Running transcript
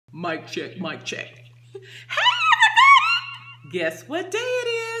Mic check, mic check. Hey everybody! Guess what day it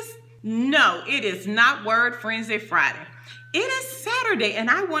is? No, it is not Word Frenzy Friday. It is Saturday, and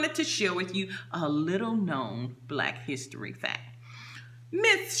I wanted to share with you a little known Black history fact.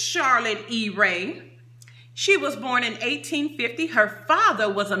 Miss Charlotte E. Ray, she was born in 1850. Her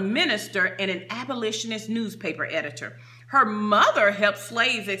father was a minister and an abolitionist newspaper editor. Her mother helped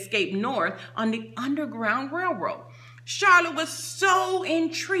slaves escape north on the Underground Railroad. Charlotte was so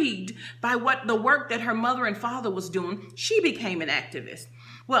intrigued by the work that her mother and father was doing, she became an activist.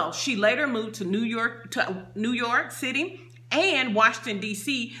 Well, she later moved to New York City and Washington,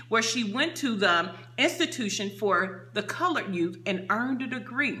 D.C., where she went to the Institution for the Colored Youth and earned a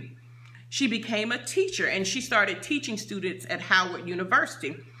degree. She became a teacher, and she started teaching students at Howard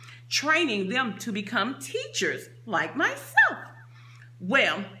University, training them to become teachers like myself.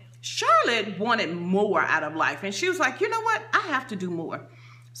 Well, Charlotte wanted more out of life, and she was like, you know what? I have to do more.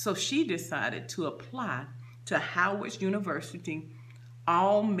 So she decided to apply to Howard University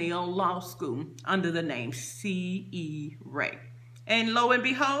all-male law school under the name C.E. Ray. And lo and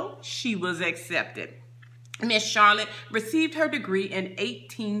behold, she was accepted. Miss Charlotte received her degree in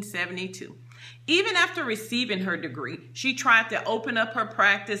 1872. Even after receiving her degree, she tried to open up her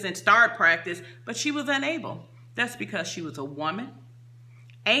practice and start practice, but she was unable. That's because she was a woman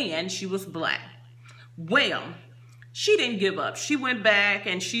and she was Black. Well, she didn't give up. She went back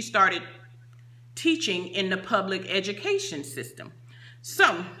and she started teaching in the public education system.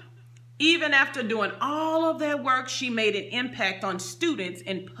 So, even after doing all of that work, she made an impact on students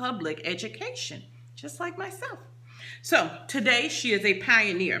in public education, just like myself. So, today she is a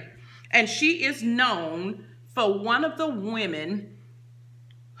pioneer, and she is known for one of the women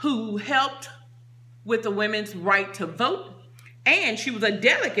who helped with the women's right to vote, and she was a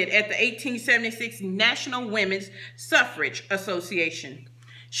delegate at the 1876 National Women's Suffrage Association.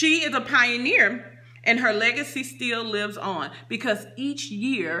 She is a pioneer, and her legacy still lives on because each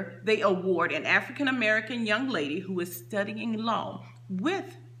year they award an African-American young lady who is studying law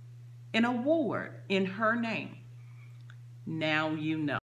with an award in her name. Now you know.